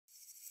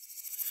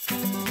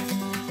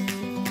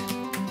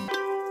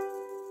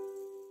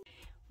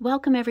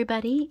Welcome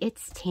everybody,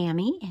 it's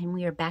Tammy and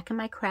we are back in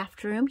my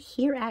craft room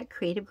here at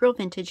Creative Girl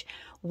Vintage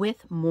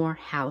with more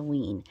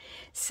Halloween.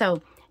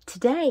 So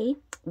today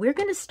we're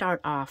going to start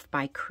off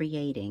by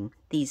creating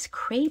these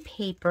crepe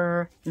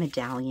paper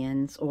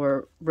medallions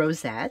or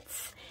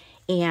rosettes,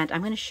 and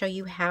I'm going to show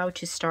you how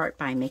to start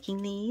by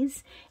making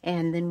these,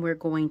 and then we're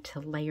going to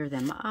layer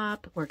them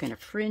up, we're going to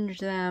fringe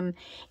them,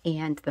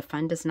 and the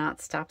fun does not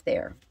stop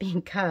there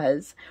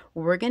because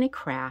we're going to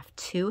craft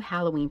 2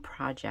 Halloween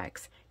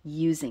projects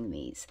using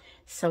these.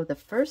 So the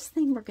first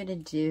thing we're going to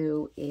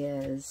do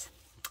is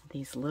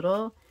these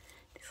little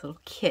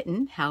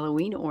kitten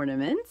Halloween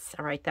ornaments.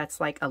 All right,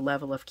 that's like a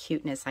level of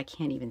cuteness I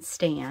can't even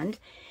stand.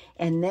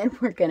 And then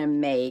we're going to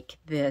make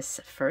this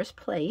first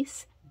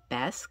place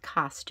best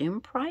costume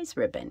prize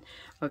ribbon.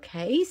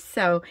 Okay,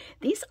 so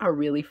these are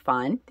really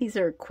fun. These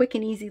are quick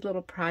and easy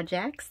little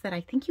projects that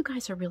I think you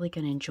guys are really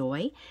going to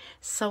enjoy.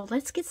 So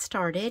let's get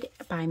started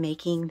by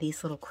making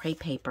these little crepe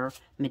paper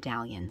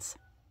medallions.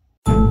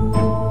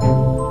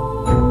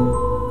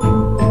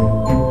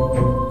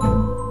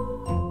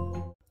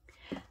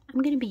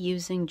 I'm going to be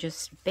using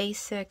just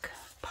basic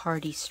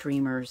party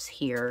streamers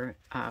here,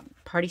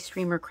 party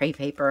streamer crepe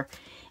paper,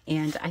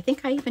 and I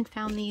think I even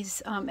found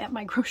these at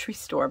my grocery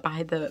store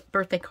by the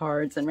birthday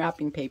cards and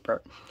wrapping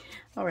paper.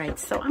 All right,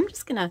 so I'm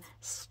just going to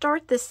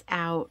start this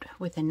out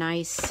with a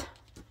nice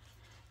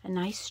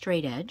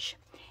straight edge,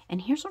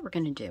 and here's what we're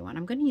going to do. And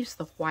I'm going to use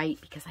the white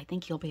because I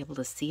think you'll be able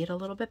to see it a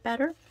little bit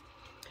better.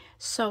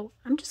 So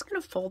I'm just going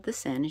to fold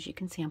this in. As you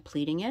can see, I'm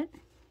pleating it.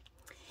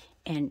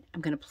 And I'm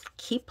going to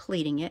keep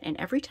pleating it, and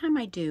every time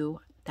I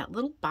do, that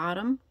little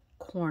bottom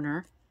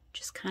corner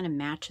just kind of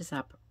matches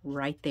up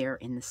right there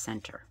in the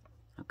center.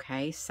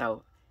 Okay,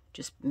 so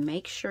just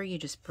make sure you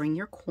just bring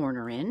your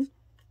corner in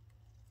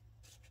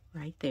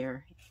right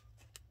there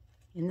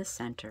in the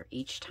center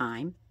each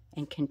time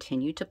and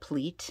continue to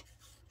pleat.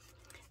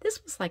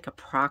 This was like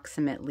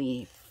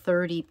approximately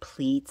 30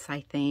 pleats,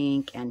 I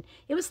think, and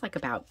it was like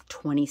about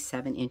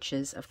 27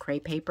 inches of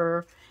crepe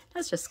paper.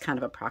 That's just kind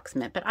of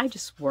approximate, but I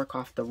just work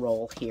off the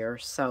roll here,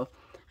 so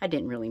I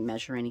didn't really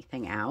measure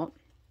anything out.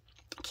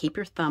 Keep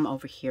your thumb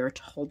over here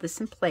to hold this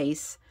in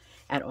place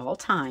at all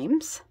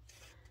times.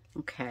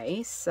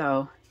 Okay,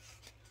 so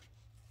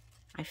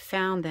I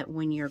found that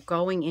when you're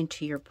going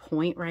into your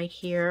point right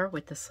here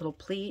with this little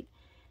pleat,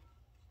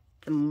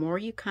 the more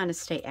you kind of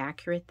stay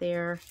accurate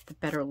there, the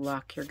better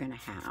luck you're going to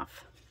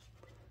have.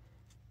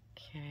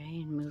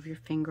 Okay, and move your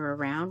finger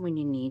around when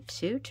you need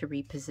to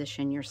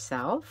reposition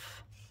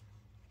yourself.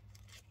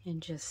 And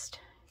just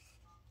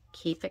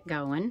keep it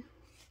going.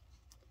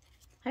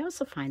 I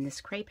also find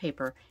this crepe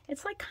paper,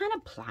 it's like kind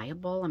of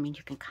pliable. I mean,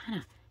 you can kind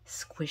of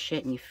squish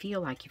it and you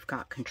feel like you've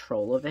got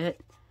control of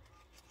it.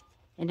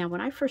 And now when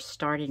I first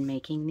started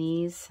making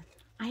these,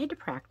 I had to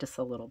practice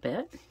a little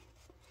bit.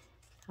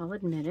 I'll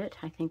admit it.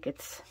 I think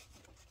it's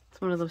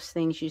one of those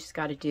things you just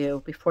got to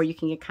do before you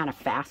can get kind of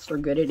fast or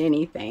good at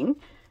anything.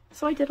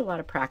 So I did a lot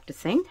of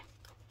practicing,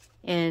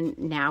 and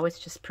now it's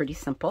just pretty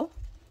simple.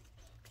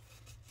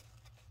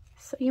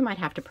 So you might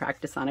have to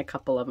practice on a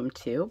couple of them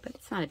too, but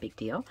it's not a big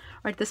deal.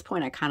 Or at this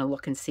point, I kind of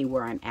look and see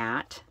where I'm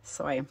at.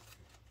 So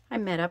I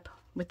met up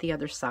with the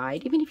other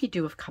side. Even if you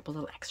do a couple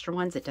little extra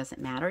ones, it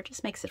doesn't matter. It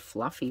just makes it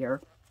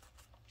fluffier.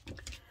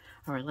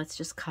 All right, let's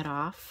just cut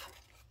off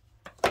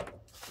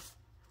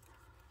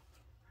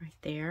right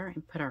there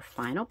and put our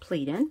final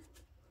pleat in.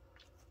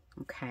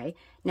 Okay,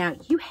 now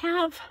you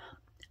have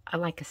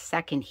like a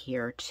second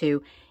here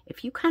to,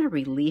 if you kind of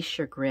release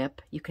your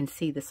grip, you can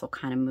see this will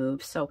kind of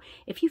move. So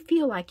if you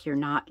feel like you're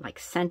not like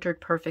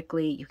centered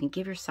perfectly, you can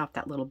give yourself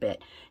that little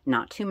bit.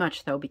 Not too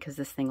much though, because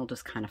this thing will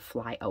just kind of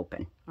fly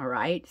open. All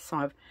right,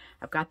 so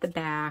I've got the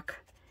back,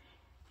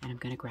 and I'm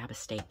going to grab a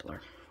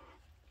stapler.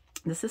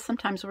 This is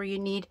sometimes where you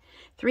need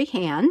 3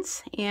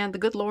 hands, and the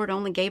good Lord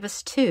only gave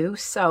us 2,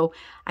 so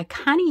I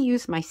kind of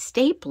use my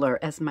stapler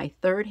as my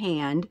third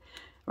hand,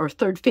 or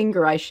third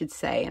finger, I should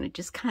say, and I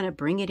just kind of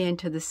bring it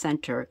into the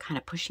center, kind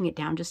of pushing it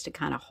down just to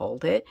kind of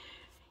hold it,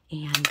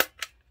 and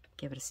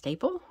give it a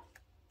staple.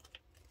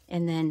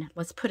 And then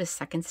let's put a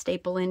second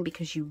staple in,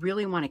 because you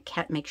really want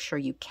to make sure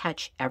you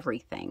catch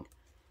everything.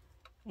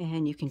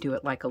 And you can do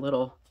it like a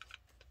little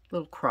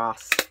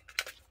cross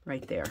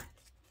right there.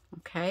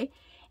 Okay,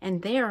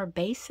 and there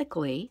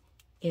basically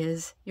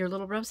is your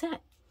little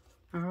rosette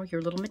or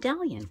your little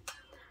medallion.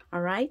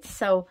 All right,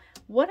 so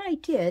what I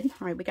did,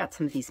 all right, we got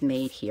some of these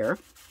made here.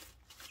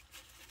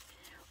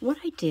 What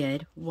I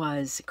did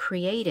was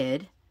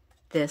created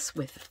this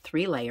with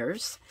 3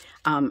 layers.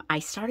 I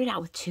started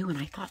out with 2, and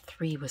I thought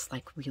 3 was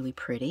like really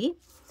pretty.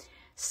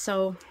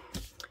 So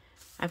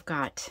I've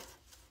got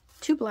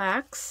 2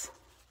 blacks.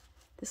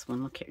 This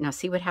one, look here. Now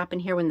see what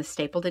happened here when the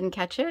staple didn't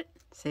catch it?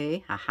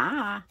 See,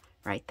 aha,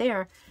 right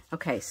there.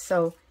 Okay,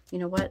 so you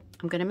know what?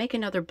 I'm gonna make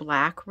another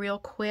black real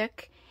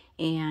quick,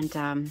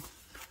 and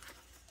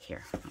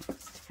here,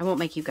 I won't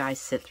make you guys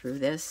sit through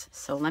this,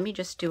 so let me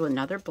just do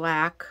another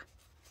black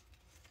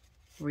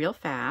real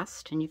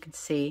fast, and you can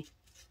see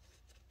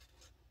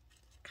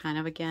kind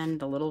of again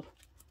the little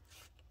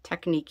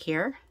technique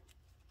here.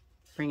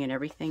 bringing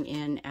everything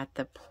in at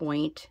the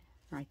point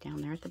right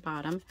down there at the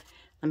bottom.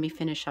 Let me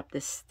finish up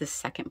this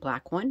second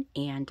black one,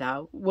 and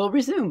we'll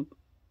resume.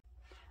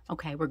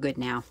 Okay, we're good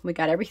now. We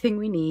got everything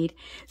we need.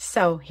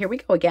 So here we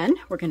go again.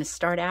 We're going to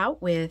start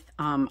out with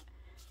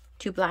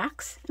 2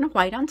 blacks and a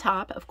white on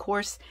top. Of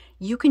course,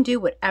 you can do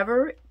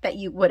whatever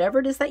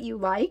it is that you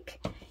like.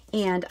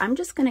 And I'm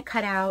just going to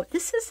cut out.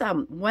 This is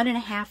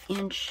 1.5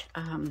 inch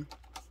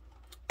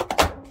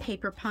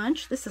paper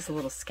punch. This is a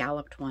little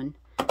scalloped one,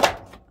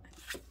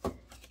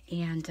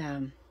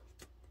 and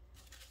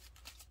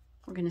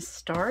we're going to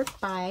start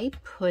by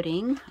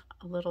putting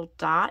a little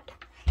dot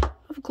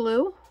of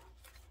glue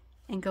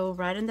and go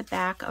right in the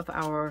back of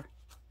our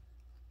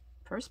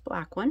first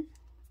black one,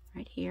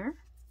 right here.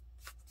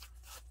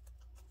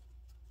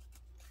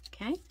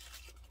 Okay,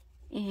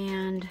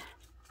 and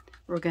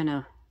we're going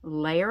to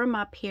layer them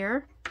up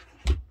here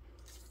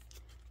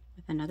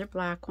with another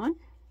black one,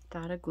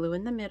 dot of glue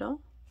in the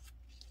middle.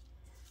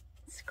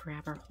 Let's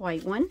grab our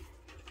white one,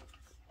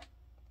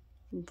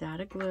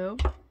 dot of glue,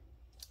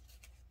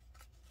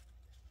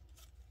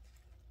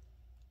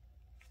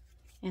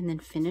 and then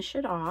finish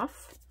it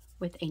off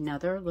with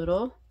another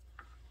little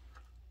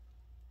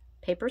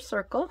paper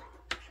circle.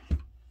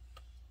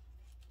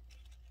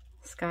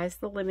 Sky's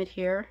the limit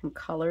here, and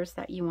colors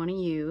that you want to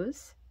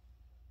use.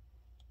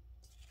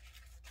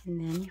 And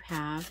then you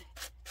have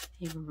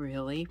a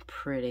really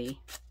pretty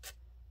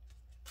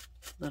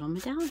little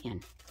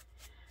medallion.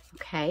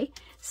 Okay,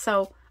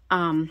 so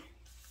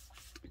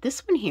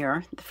this one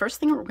here, the first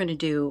thing we're going to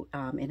do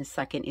in a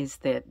second is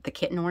the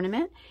kitten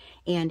ornament.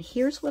 And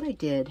here's what I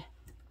did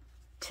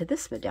to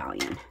this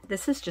medallion.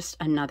 This is just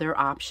another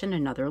option,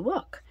 another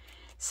look.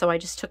 So I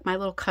just took my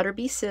little cutter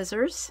bee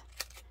scissors.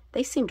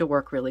 They seem to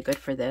work really good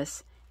for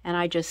this. And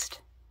I just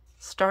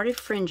started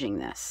fringing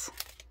this.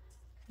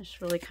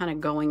 Just really kind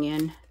of going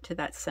in to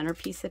that center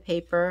piece of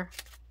paper.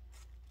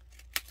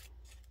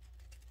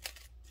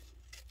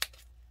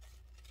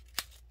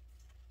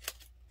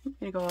 I'm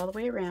going to go all the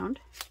way around.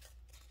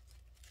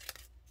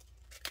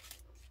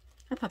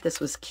 I thought this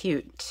was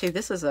cute too.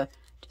 This is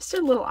just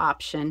a little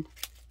option.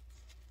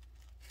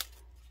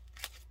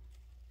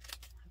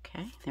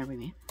 Okay, there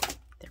we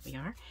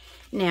are.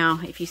 Now,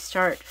 if you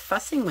start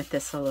fussing with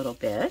this a little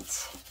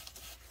bit,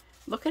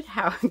 look at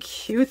how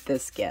cute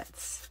this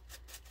gets.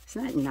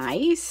 Isn't that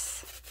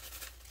nice?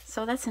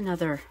 So that's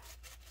another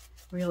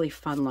really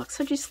fun look.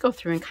 So just go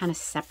through and kind of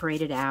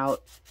separate it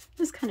out.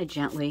 Just kind of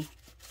gently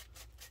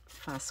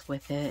fuss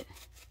with it.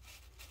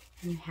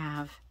 And you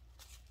have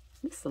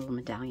this little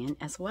medallion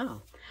as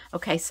well.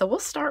 Okay, so we'll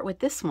start with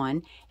this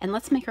one, and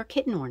let's make our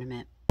kitten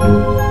ornament.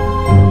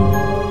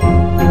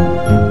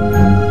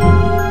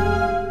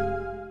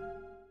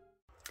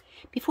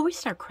 Before we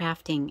start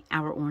crafting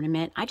our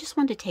ornament, I just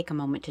wanted to take a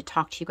moment to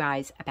talk to you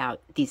guys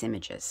about these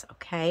images,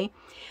 okay?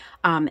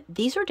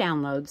 These are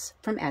downloads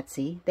from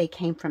Etsy. They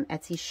came from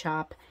Etsy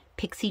shop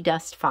Pixie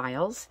Dust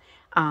Files.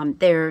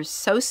 They're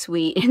so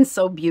sweet and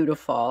so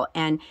beautiful,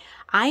 and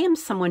I am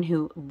someone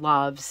who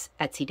loves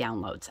Etsy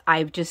downloads.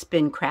 I've just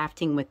been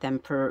crafting with them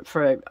for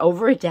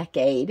over a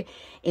decade,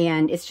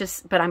 and it's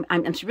just, but I'm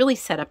really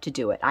set up to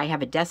do it. I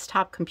have a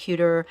desktop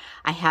computer.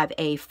 I have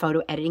a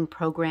photo editing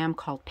program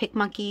called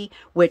PicMonkey,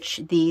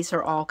 which these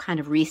are all kind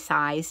of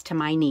resized to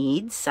my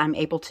needs. I'm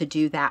able to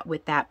do that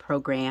with that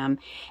program,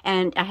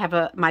 and I have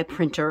my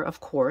printer,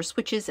 of course,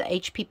 which is an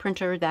HP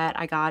printer that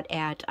I got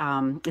at,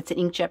 it's an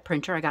inkjet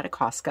printer I got at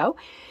Costco.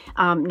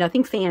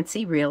 Nothing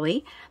fancy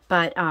really,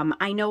 but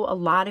I know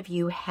a lot of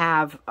you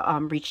have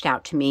reached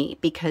out to me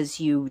because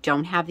you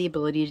don't have the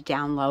ability to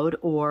download,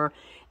 or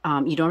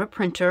you don't have a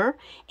printer,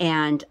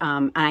 and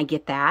I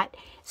get that.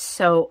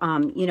 So,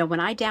 you know, when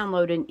I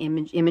download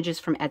images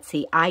from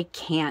Etsy, I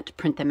can't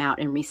print them out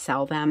and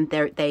resell them.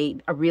 They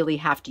really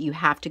have to, you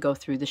have to go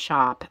through the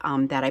shop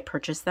that I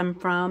purchased them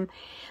from.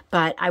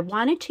 But I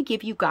wanted to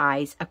give you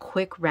guys a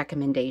quick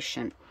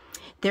recommendation.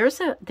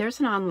 There's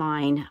an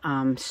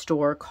online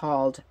store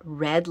called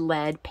Red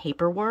Lead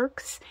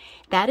Paperworks.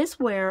 That is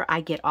where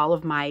I get all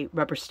of my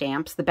rubber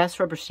stamps, the best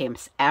rubber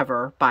stamps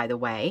ever, by the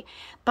way.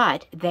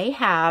 But they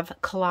have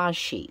collage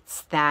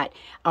sheets that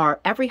are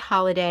every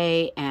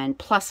holiday and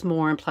plus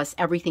more and plus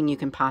everything you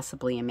can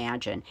possibly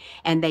imagine.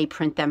 And they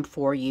print them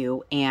for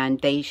you and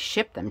they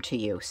ship them to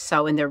you.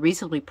 So, and they're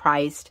reasonably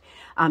priced.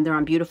 They're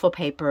on beautiful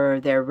paper.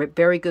 They're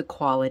very good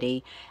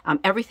quality.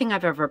 Everything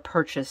I've ever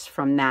purchased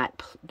from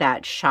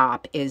that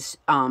shop is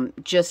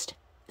just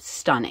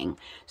stunning.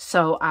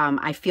 So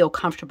I feel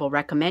comfortable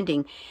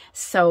recommending.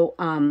 So,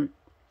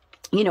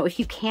 you know, if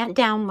you can't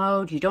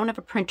download, you don't have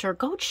a printer,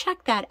 go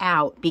check that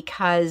out,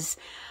 because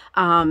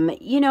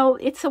You know,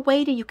 it's a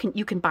way to, you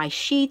can buy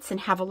sheets and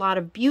have a lot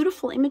of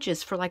beautiful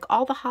images for like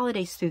all the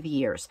holidays through the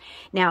years.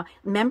 Now,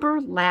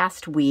 remember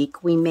last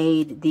week we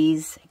made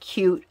these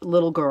cute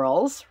little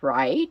girls,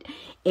 right?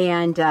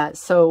 And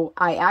so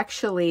I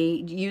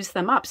actually used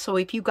them up. So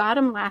if you got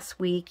them last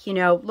week, you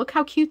know, look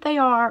how cute they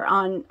are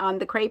on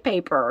the crepe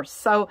paper.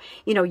 So,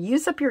 you know,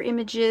 use up your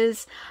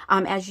images.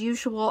 As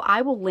usual,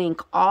 I will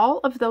link all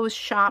of those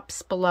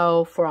shops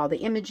below for all the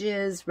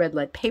images, red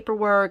lead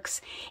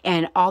paperworks,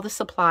 and all the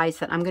supplies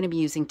that I'm going to be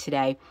using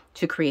today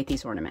to create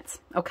these ornaments.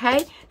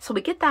 Okay, so we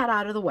get that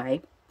out of the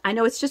way. I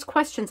know it's just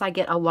questions I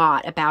get a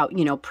lot about,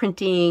 you know,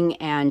 printing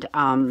and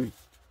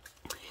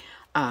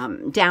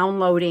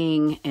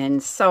downloading,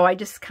 and so I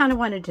just kind of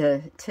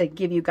wanted to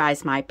give you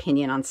guys my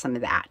opinion on some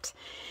of that.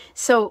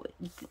 So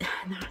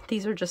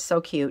these are just so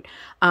cute.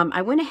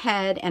 I went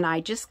ahead and I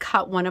just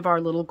cut one of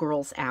our little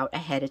girls out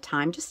ahead of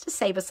time just to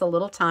save us a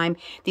little time.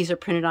 These are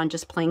printed on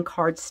just plain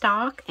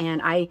cardstock, and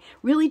I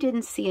really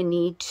didn't see a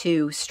need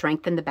to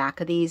strengthen the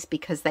back of these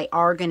because they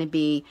are going to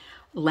be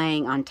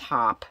laying on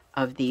top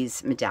of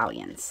these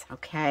medallions,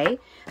 okay?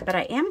 But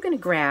I am going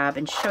to grab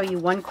and show you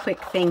one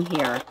quick thing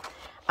here.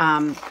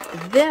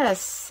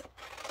 This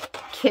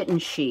kitten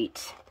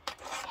sheet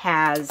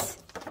has,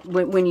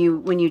 when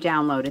you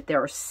download it,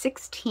 there are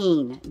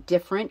 16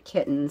 different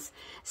kittens,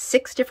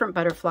 6 different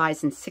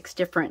butterflies, and 6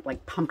 different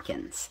like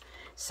pumpkins.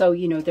 So,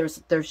 you know,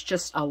 there's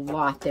just a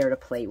lot there to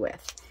play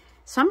with.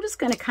 So I'm just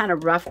going to kind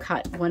of rough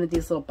cut one of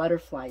these little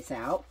butterflies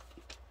out.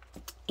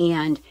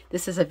 And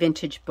this is a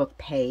vintage book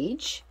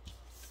page.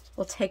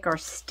 We'll take our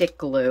stick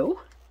glue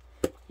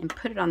and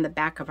put it on the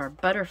back of our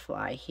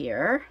butterfly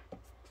here.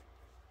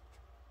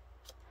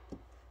 There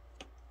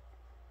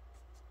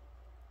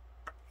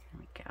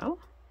we go.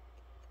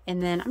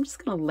 And then I'm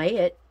just going to lay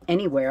it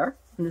anywhere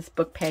on this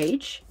book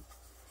page.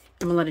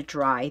 I'm going to let it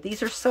dry.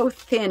 These are so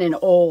thin and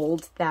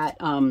old that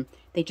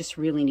they just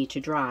really need to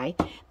dry.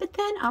 But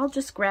then I'll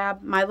just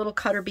grab my little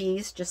cutter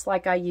bees, just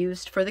like I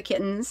used for the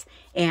kittens,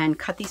 and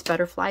cut these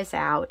butterflies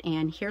out.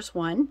 And here's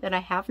one that I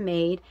have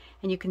made,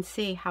 and you can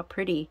see how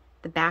pretty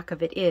the back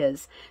of it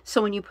is.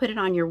 So when you put it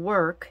on your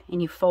work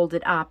and you fold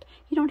it up,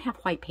 you don't have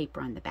white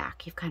paper on the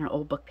back. You've got an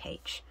old book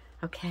page.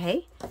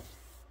 Okay?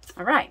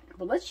 All right.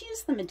 Well, let's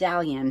use the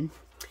medallion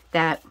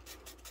that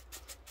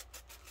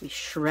we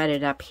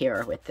shredded up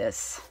here with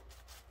this,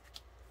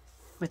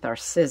 with our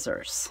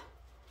scissors.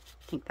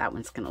 I think that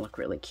one's going to look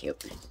really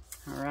cute.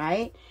 All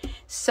right.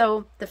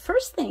 So the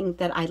first thing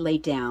that I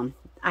laid down,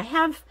 I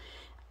have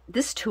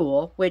this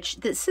tool,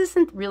 which this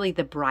isn't really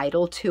the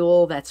bridal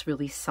tool that's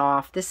really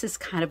soft. This is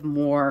kind of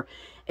more,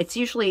 it's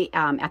usually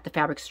at the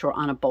fabric store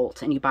on a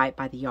bolt, and you buy it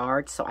by the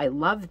yard. So I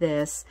love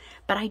this,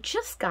 but I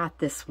just got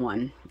this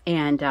one,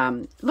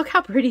 and look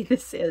how pretty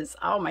this is.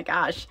 Oh my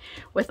gosh,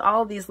 with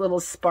all these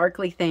little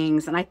sparkly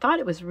things. And I thought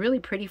it was really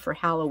pretty for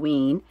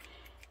Halloween.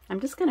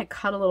 I'm just going to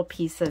cut a little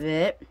piece of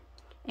it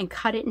and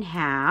cut it in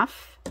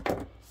half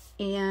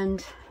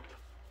and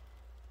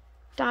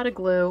dot of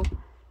glue.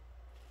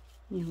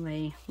 You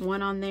lay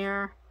one on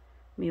there.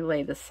 Let me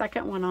lay the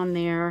second one on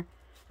there.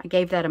 I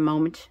gave that a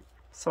moment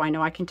so I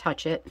know I can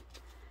touch it.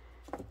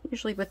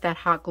 Usually with that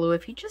hot glue,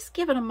 if you just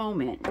give it a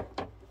moment,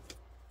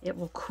 it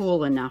will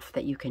cool enough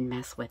that you can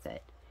mess with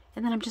it.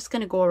 And then I'm just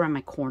going to go around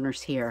my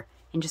corners here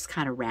and just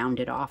kind of round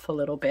it off a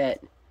little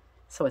bit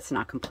so it's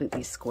not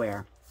completely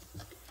square.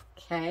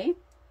 Okay,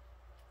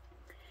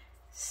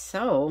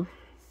 so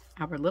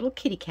our little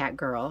kitty cat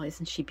girl,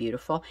 isn't she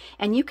beautiful?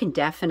 And you can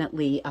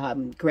definitely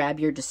grab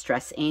your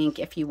distress ink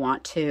if you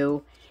want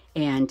to,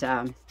 and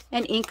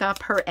ink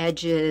up her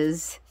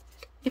edges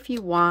if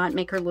you want,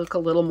 make her look a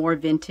little more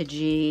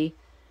vintagey.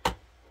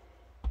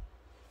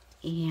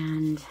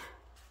 And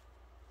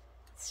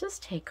let's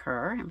just take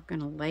her, I'm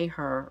going to lay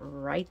her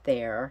right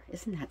there.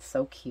 Isn't that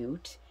so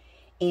cute?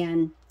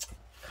 And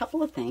a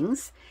couple of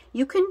things.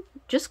 You can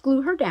just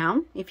glue her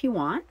down if you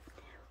want,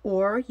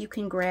 or you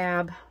can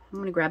grab, I'm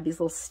going to grab these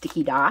little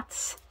sticky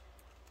dots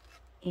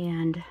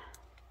and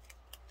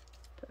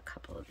put a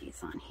couple of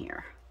these on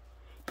here.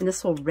 And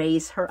this will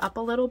raise her up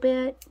a little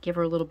bit, give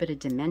her a little bit of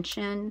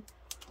dimension.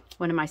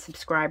 One of my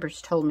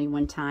subscribers told me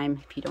one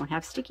time, if you don't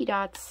have sticky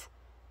dots,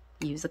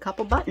 use a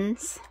couple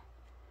buttons.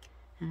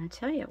 And I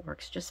tell you, it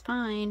works just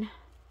fine.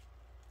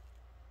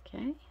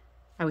 Okay.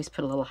 I always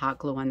put a little hot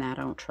glue on that.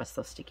 I don't trust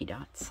those sticky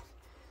dots.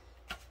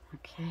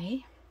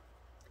 Okay.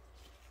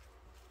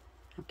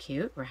 How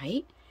cute,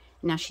 right?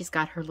 Now she's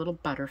got her little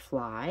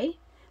butterfly.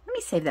 Let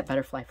me save that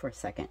butterfly for a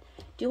second.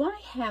 Do I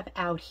have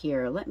out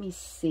here, let me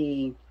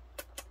see,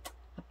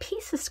 a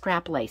piece of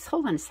scrap lace.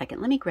 Hold on a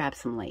second. Let me grab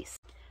some lace.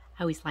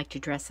 I always like to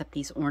dress up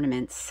these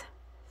ornaments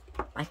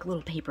like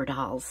little paper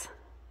dolls.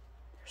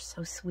 They're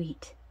so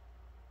sweet.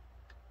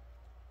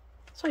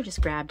 So I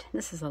just grabbed,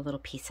 this is a little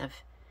piece of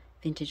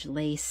vintage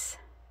lace.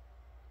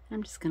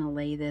 I'm just going to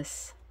lay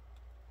this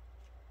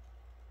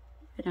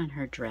right on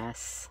her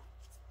dress.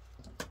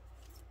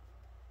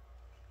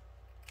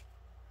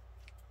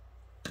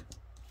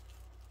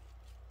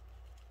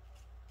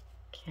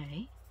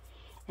 Okay,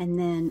 and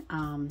then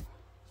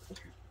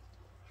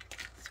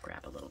let's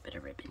grab a little bit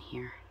of ribbon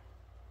here.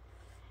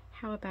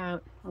 How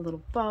about a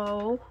little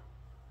bow?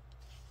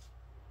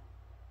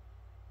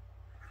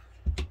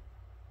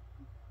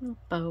 Little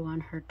bow on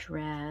her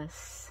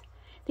dress.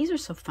 These are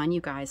so fun,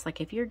 you guys.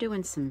 Like if you're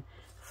doing some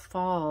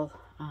fall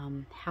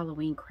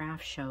Halloween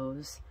craft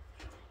shows,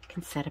 you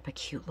can set up a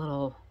cute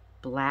little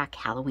black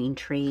Halloween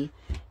tree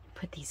and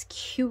put these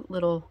cute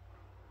little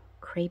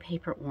crepe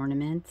paper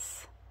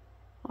ornaments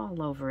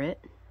all over it.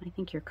 I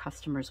think your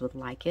customers would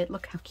like it.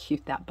 Look how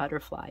cute that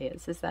butterfly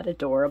is. Is that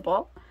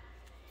adorable?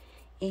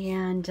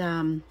 And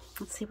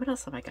let's see, what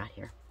else have I got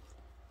here?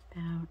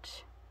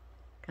 Got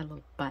a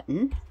little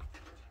button.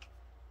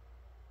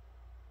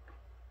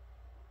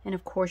 And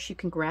of course you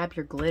can grab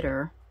your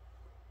glitter.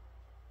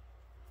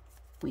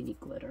 We need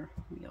glitter.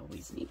 We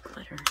always need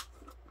glitter.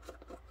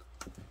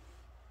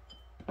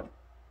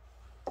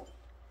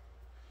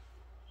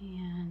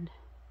 And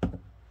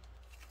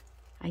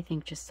I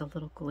think just a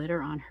little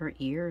glitter on her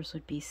ears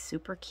would be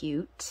super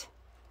cute.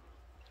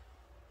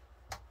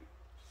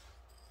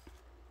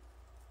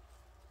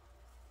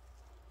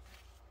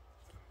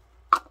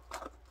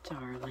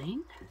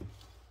 Darling.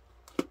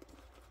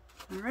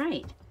 All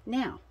right,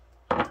 now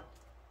I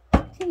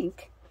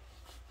think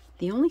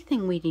the only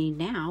thing we need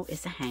now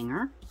is a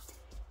hanger.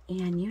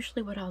 And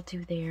usually what I'll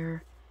do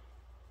there,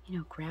 you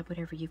know, grab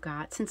whatever you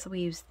got. Since we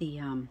use the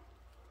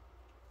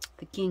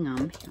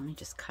gingham, let me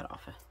just cut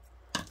off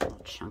a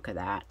little chunk of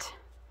that.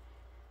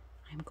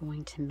 I'm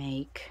going to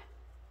make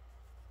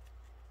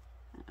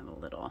a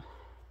little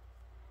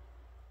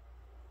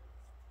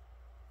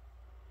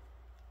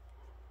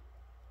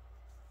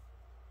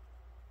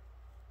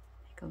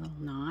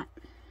knot.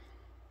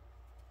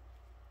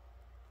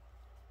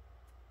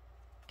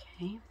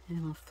 Okay, and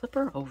then we'll flip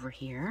her over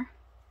here.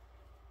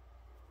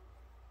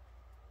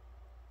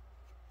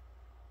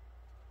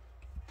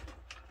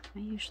 I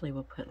usually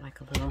will put like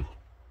a little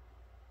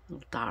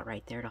dot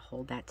right there to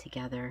hold that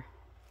together.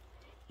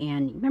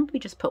 And remember we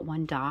just put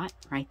one dot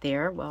right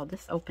there? Well,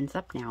 this opens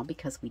up now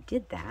because we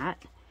did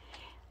that.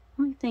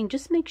 Only thing,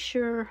 just make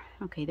sure,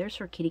 okay, there's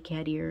her kitty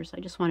cat ears. I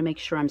just want to make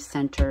sure I'm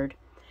centered.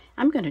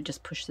 I'm going to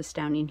just push this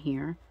down in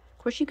here. Of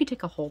course, you could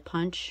take a hole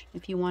punch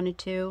if you wanted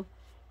to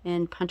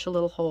and punch a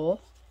little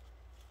hole.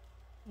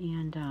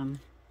 And there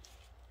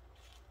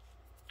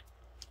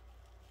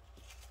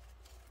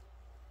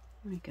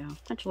we go.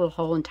 Punch a little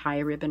hole and tie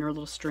a ribbon or a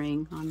little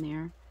string on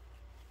there.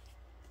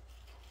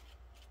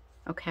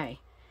 Okay,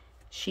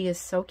 she is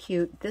so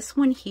cute. This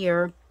one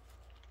here,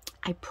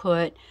 I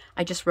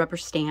just rubber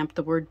stamped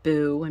the word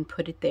boo and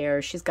put it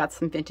there. She's got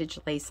some vintage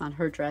lace on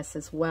her dress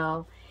as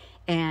well.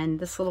 And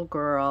this little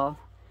girl,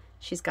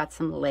 she's got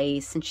some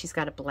lace and she's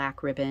got a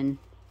black ribbon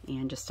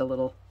and just a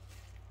little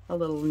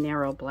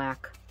narrow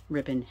black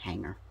ribbon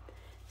hanger.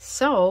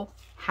 So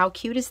how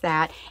cute is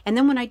that? And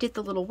then when I did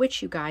the little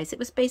witch, you guys, it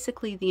was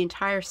basically the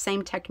entire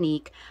same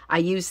technique. I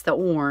used the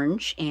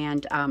orange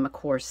and of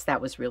course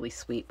that was really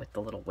sweet with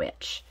the little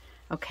witch.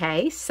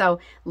 Okay, so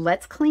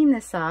let's clean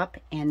this up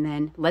and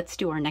then let's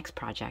do our next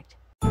project.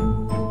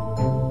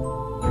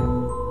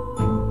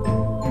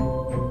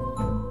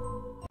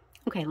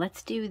 Okay,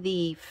 let's do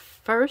the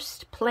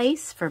first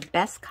place for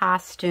best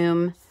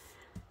costume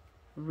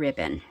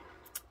ribbon.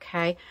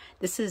 Okay,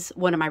 this is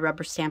one of my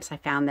rubber stamps I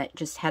found that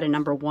just had a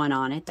number 1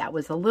 on it. That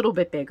was a little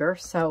bit bigger,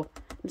 so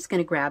I'm just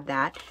going to grab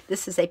that.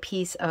 This is a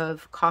piece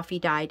of coffee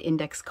dyed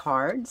index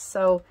cards,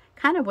 so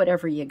kind of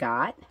whatever you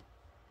got.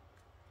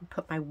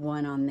 Put my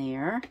 1 on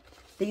there.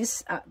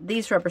 These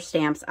rubber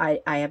stamps, I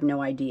have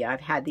no idea.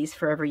 I've had these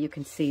forever. You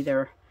can see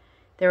they're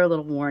a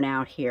little worn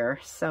out here.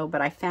 So,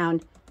 but I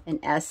found an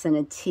S and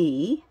a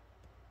T.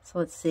 So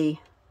let's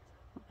see.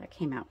 Well, that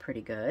came out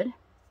pretty good.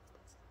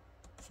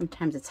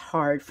 Sometimes it's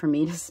hard for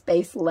me to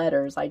space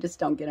letters. I just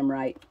don't get them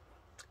right.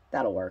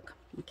 That'll work.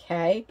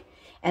 Okay.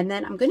 And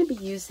then I'm going to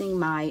be using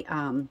my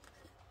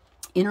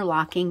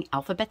interlocking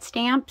alphabet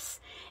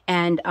stamps.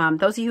 And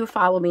those of you who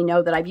follow me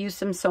know that I've used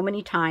them so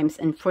many times.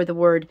 And for the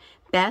word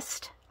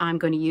best, I'm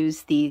going to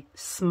use the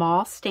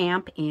small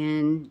stamp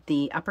in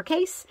the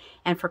uppercase.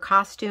 And for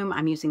costume,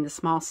 I'm using the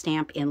small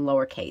stamp in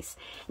lowercase.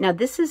 Now,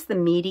 this is the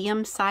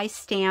medium size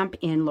stamp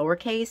in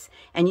lowercase.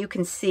 And you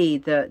can see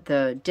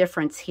the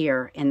difference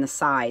here in the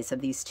size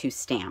of these two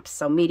stamps.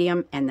 So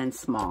medium and then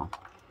small.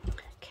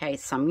 Okay,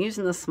 so I'm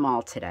using the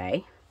small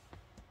today.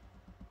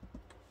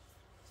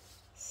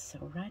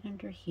 So right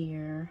under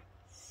here,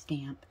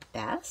 stamp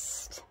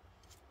best.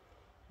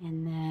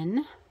 And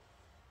then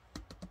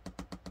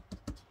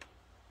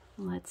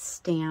let's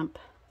stamp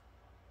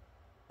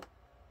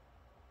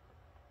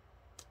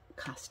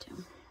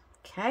costume.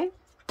 Okay,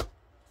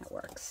 that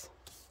works.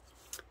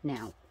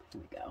 Now,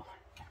 here we go.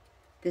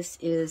 This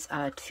is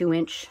a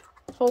 2-inch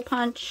hole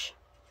punch.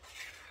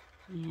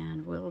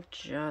 And we'll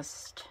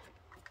just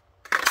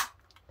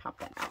pop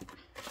that out.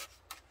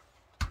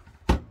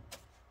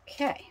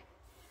 Okay.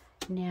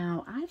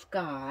 Now I'm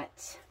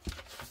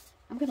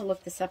going to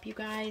look this up, you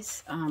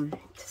guys, to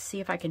see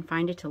if I can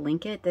find it to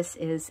link it. This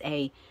is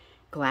a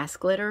glass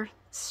glitter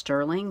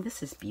sterling.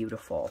 This is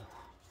beautiful.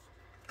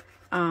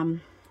 I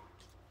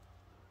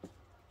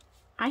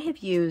I have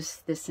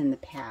used this in the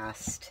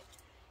past,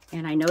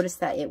 and I noticed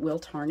that it will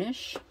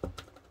tarnish.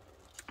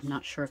 I'm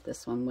not sure if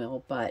this one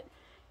will, but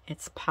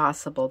it's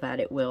possible that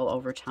it will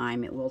over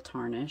time. It will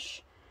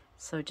tarnish.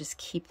 So just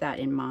keep that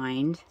in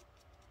mind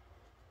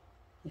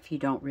if you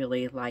don't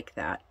really like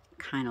that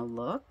kind of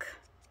look.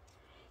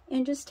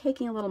 And just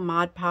taking a little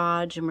Mod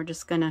Podge, and we're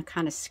just going to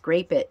kind of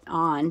scrape it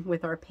on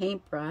with our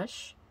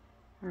paintbrush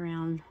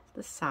around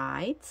the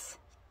sides,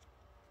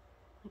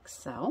 like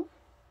so.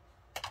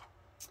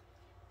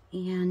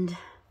 And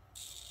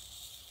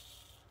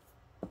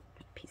a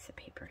piece of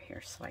paper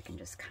here so I can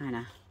just kind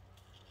of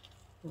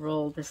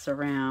roll this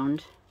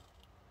around.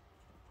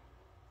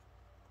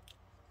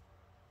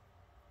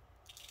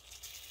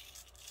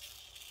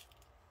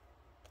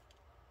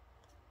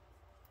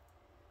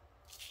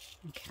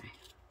 Okay,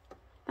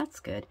 that's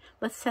good.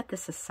 Let's set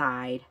this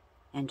aside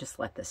and just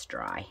let this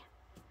dry.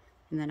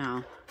 And then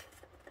I'll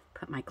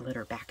put my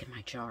glitter back in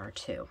my jar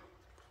too.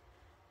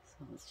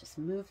 So let's just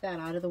move that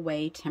out of the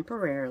way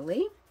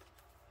temporarily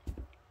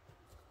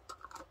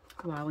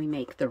while we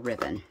make the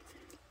ribbon.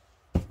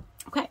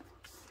 Okay,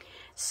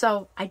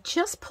 so I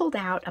just pulled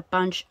out a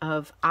bunch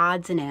of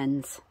odds and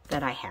ends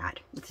that I had.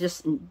 It's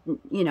just,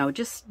 you know,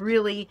 just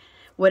really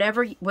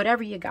whatever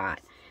you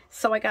got.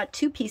 So I got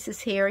 2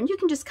 pieces here, and you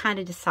can just kind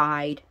of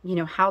decide, you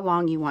know, how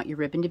long you want your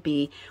ribbon to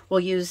be.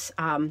 We'll use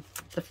one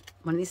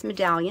of these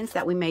medallions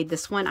that we made.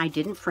 This one I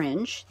didn't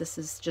fringe. This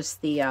is just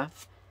the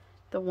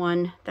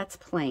one that's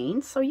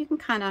plain. So you can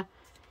kind of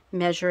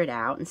measure it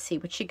out and see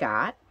what you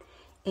got.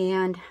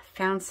 And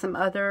found some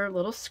other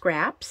little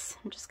scraps.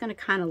 I'm just going to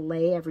kind of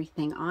lay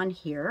everything on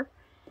here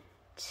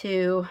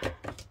to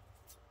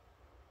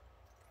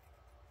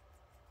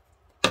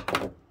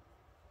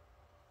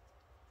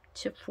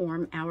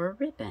form our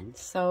ribbon.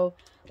 So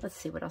let's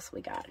see what else we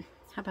got.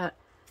 How about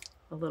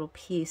a little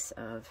piece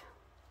of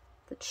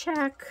the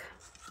check?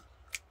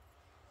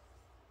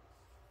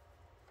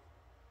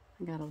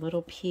 I got a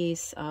little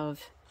piece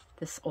of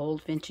this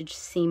old vintage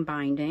seam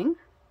binding.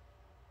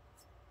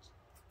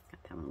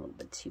 Got that one a little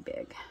bit too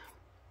big.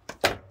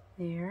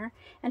 There.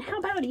 And how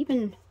about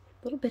even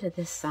a little bit of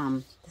this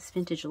this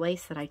vintage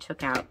lace that I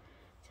took out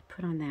to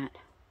put on that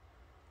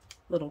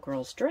little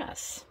girl's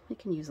dress. We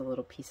can use a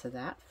little piece of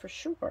that for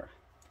sure. There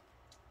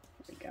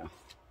we go.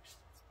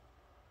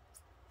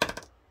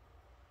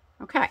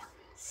 Okay,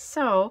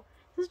 so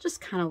this is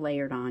just kind of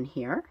layered on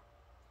here.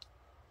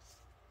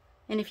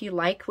 And if you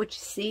like what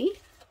you see,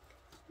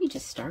 you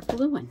just start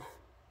gluing.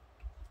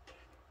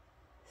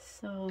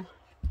 So,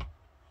 take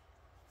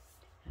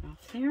that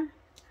off there.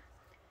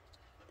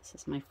 This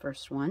is my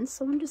first one,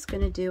 so I'm just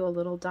going to do a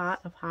little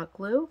dot of hot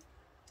glue.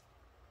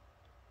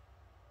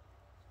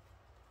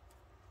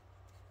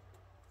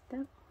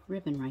 That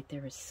ribbon right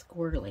there is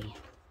squirrely.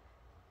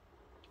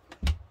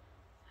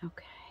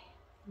 Okay.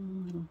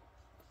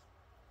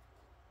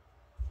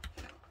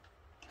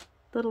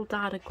 Little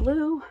dot of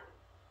glue.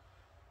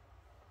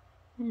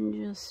 And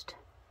just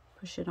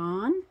push it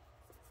on.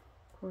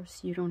 Of course,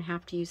 you don't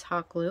have to use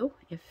hot glue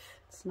if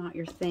it's not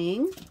your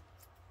thing.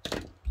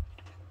 You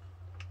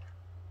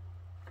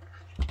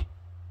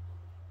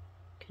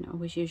can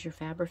always use your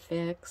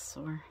Fabrifix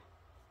or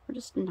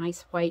just a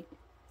nice white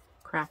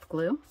craft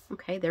glue.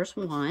 Okay, there's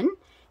one.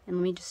 And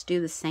let me just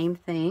do the same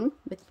thing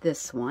with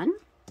this one.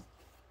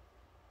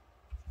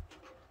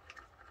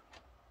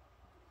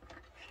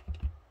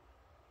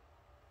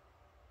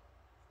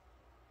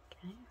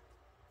 Okay.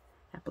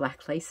 That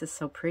black lace is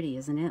so pretty,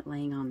 isn't it?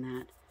 Laying on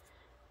that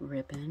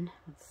ribbon.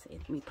 Let's see,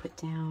 let me put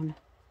down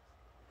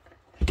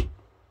a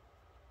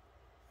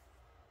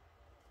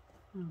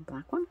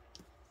black one.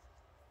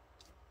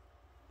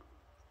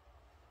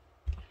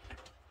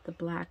 The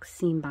black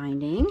seam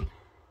binding.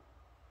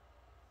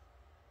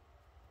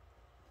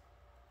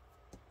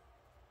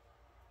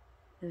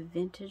 The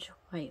vintage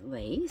white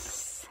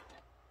lace.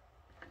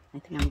 I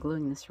think I'm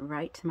gluing this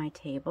right to my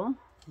table.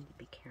 I need to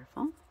be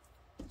careful.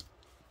 I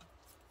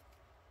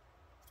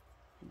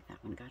think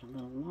that one got a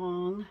little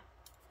long.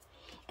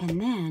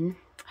 And then,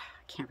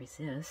 I can't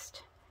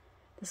resist.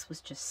 This was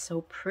just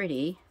so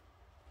pretty.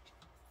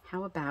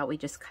 How about we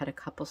just cut a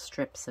couple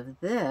strips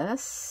of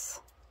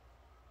this.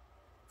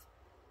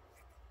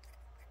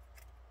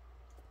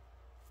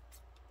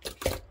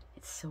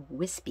 It's so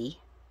wispy.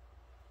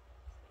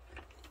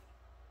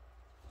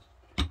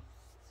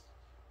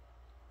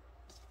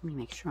 Let me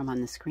make sure I'm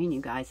on the screen,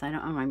 you guys. I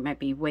don't know, I might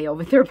be way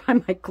over there by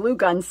my glue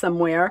gun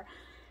somewhere.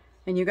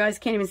 And you guys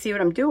can't even see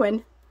what I'm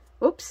doing.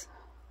 Oops.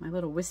 My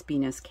little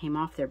wispiness came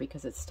off there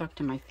because it stuck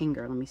to my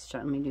finger. Let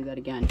me do that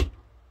again.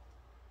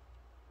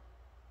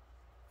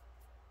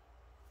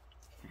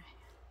 Okay.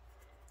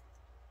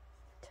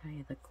 Tell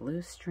you the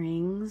glue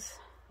strings.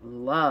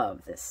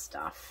 Love this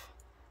stuff.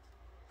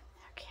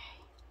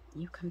 Okay.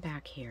 You come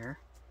back here.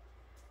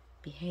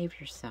 Behave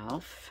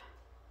yourself.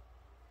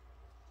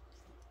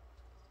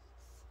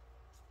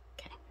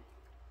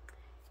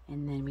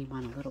 And then we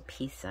want a little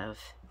piece of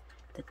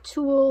the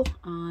tulle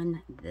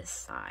on this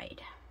side.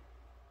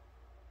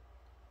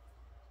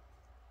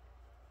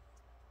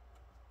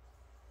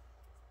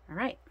 All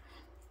right.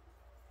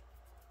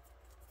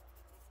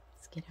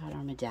 get out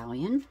our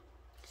medallion.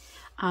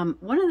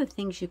 One of the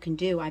things you can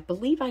do, I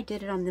believe I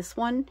did it on this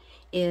one,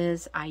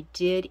 is I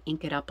did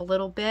ink it up a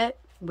little bit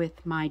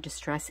with my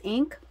distress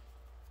ink.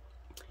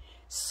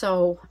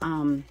 So,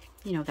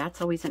 you know,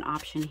 that's always an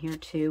option here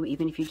too,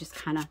 even if you just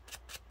kind of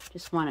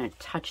just want to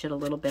touch it a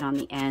little bit on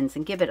the ends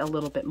and give it a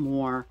little bit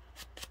more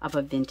of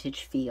a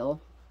vintage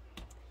feel.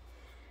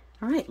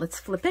 All right, let's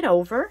flip it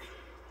over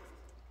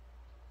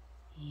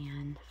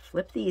and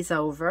flip these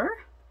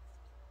over.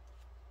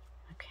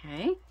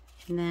 Okay,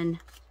 and then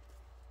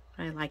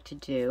what I like to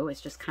do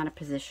is just kind of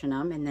position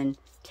them and then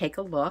take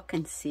a look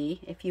and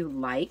see if you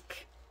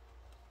like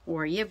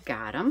where you've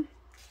got them.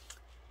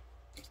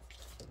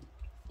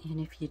 And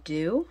if you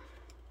do,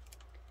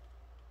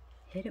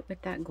 hit it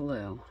with that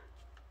glue.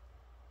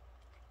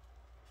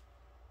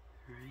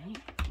 All right.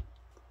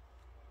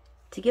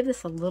 To give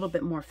this a little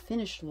bit more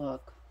finished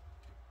look,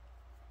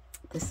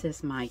 this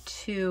is my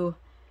two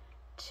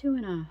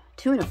and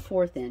a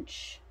fourth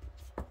inch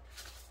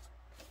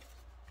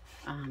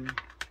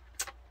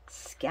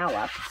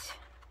scalloped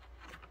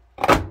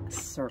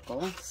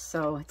circle,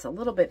 so it's a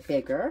little bit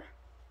bigger.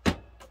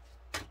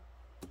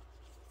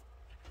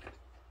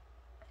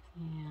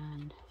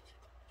 And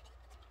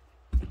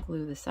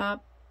glue this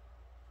up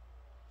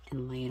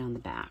and lay it on the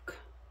back.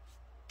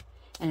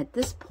 And at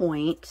this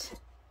point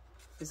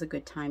is a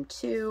good time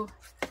to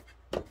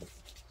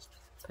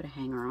put a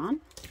hanger on.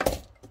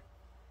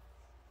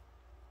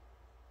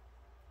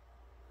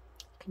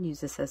 You can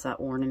use this as an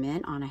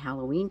ornament on a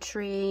Halloween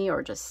tree,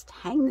 or just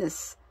hang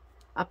this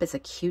up as a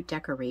cute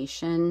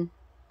decoration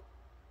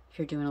if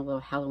you're doing a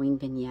little Halloween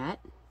vignette.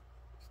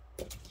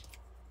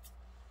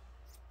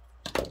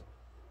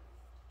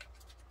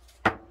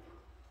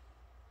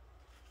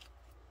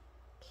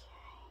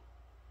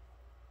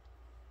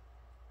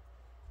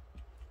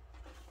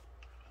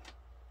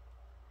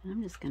 And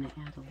I'm just going to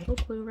add a little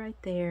glue right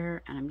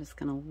there, and I'm just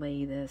going to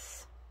lay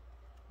this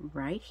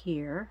right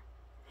here.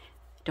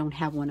 Don't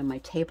have one on my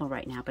table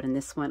right now, but in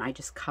this one I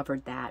just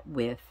covered that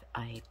with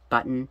a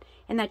button,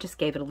 and that just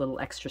gave it a little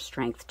extra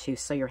strength too,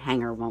 so your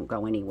hanger won't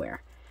go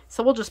anywhere.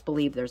 So we'll just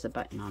believe there's a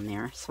button on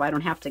there, so I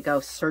don't have to go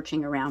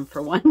searching around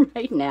for one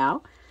right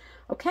now.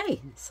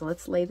 Okay, so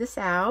let's lay this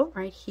out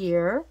right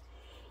here.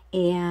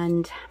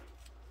 And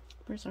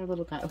where's our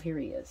little guy? Oh, here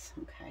he is.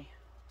 Okay.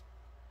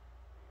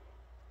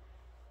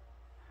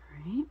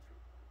 All right,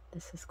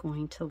 this is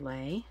going to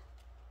lay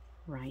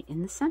right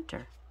in the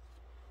center.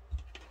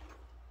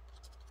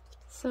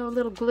 So a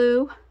little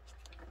glue,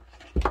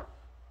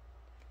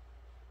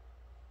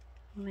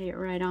 lay it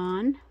right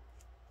on.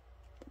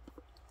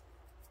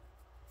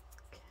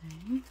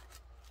 Okay,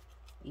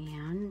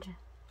 and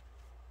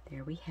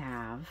there we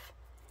have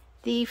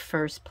the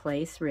first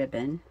place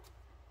ribbon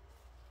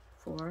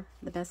for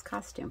the best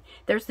costume.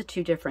 There's the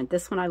two different.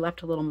 This one I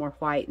left a little more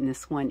white, and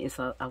this one is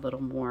a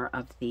little more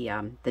of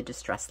the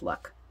distressed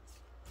look.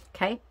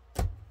 Okay,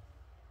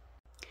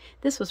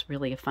 this was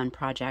really a fun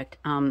project.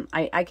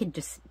 I could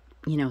just,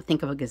 you know,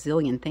 think of a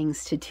gazillion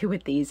things to do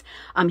with these.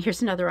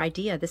 Here's another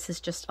idea. This is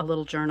just a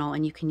little journal,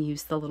 and you can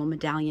use the little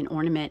medallion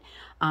ornament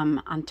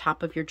on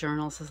top of your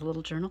journals as a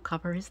little journal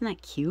cover. Isn't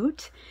that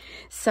cute?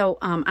 So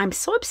I'm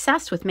so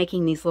obsessed with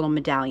making these little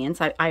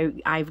medallions.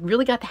 I've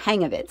really got the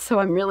hang of it, so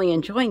I'm really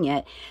enjoying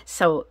it.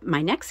 So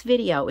my next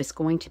video is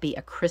going to be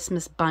a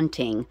Christmas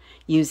bunting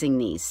using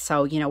these.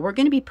 So, you know, we're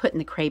going to be putting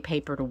the crepe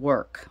paper to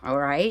work, all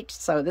right?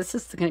 So this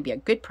is going to be a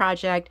good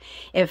project.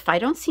 If I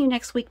don't see you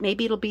next week,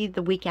 maybe it'll be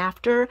the week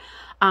after.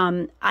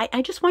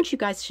 I just want you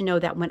guys to know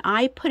that when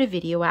I put a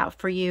video out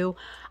for you,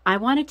 I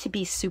want it to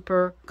be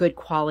super good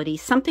quality,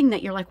 something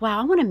that you're like,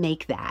 wow, I want to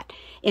make that,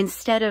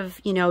 instead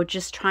of, you know,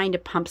 just trying to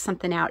pump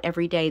something out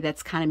every day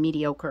that's kind of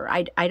mediocre.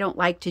 I don't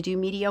like to do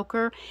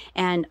mediocre,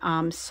 and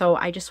so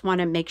I just want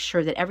to make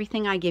sure that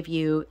everything I give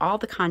you, all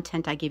the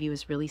content I give you,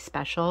 is really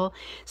special.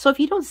 So if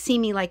you don't see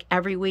me like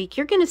every week,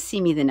 you're going to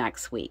see me the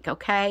next week,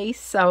 okay?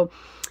 So,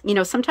 you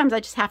know, sometimes I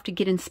just have to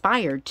get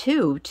inspired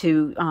too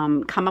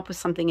to come up with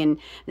something,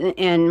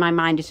 and my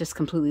mind is just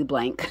completely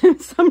blank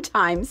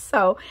sometimes.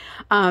 So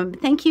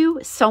thank you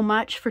so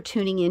much for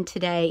tuning in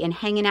today and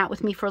hanging out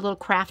with me for a little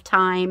craft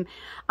time.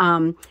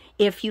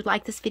 If you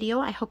like this video,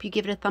 I hope you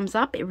give it a thumbs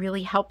up. It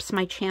really helps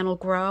my channel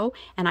grow,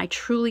 and I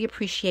truly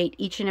appreciate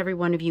each and every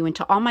one of you. And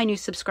to all my new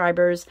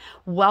subscribers,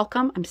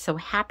 welcome. I'm so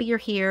happy you're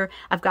here.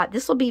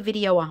 This will be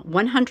video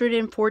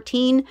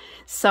 114.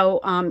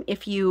 So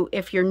if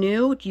you're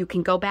new, you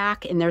can go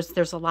back, and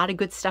there's a lot of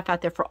good stuff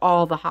out there for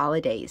all the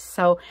holidays.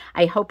 So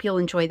I hope you'll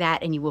enjoy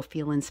that and you will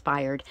feel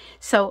inspired.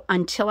 So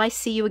until I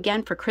see you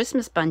again for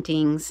Christmas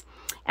buntings,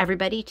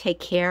 everybody take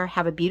care,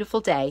 have a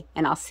beautiful day,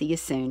 and I'll see you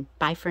soon.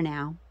 Bye for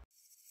now.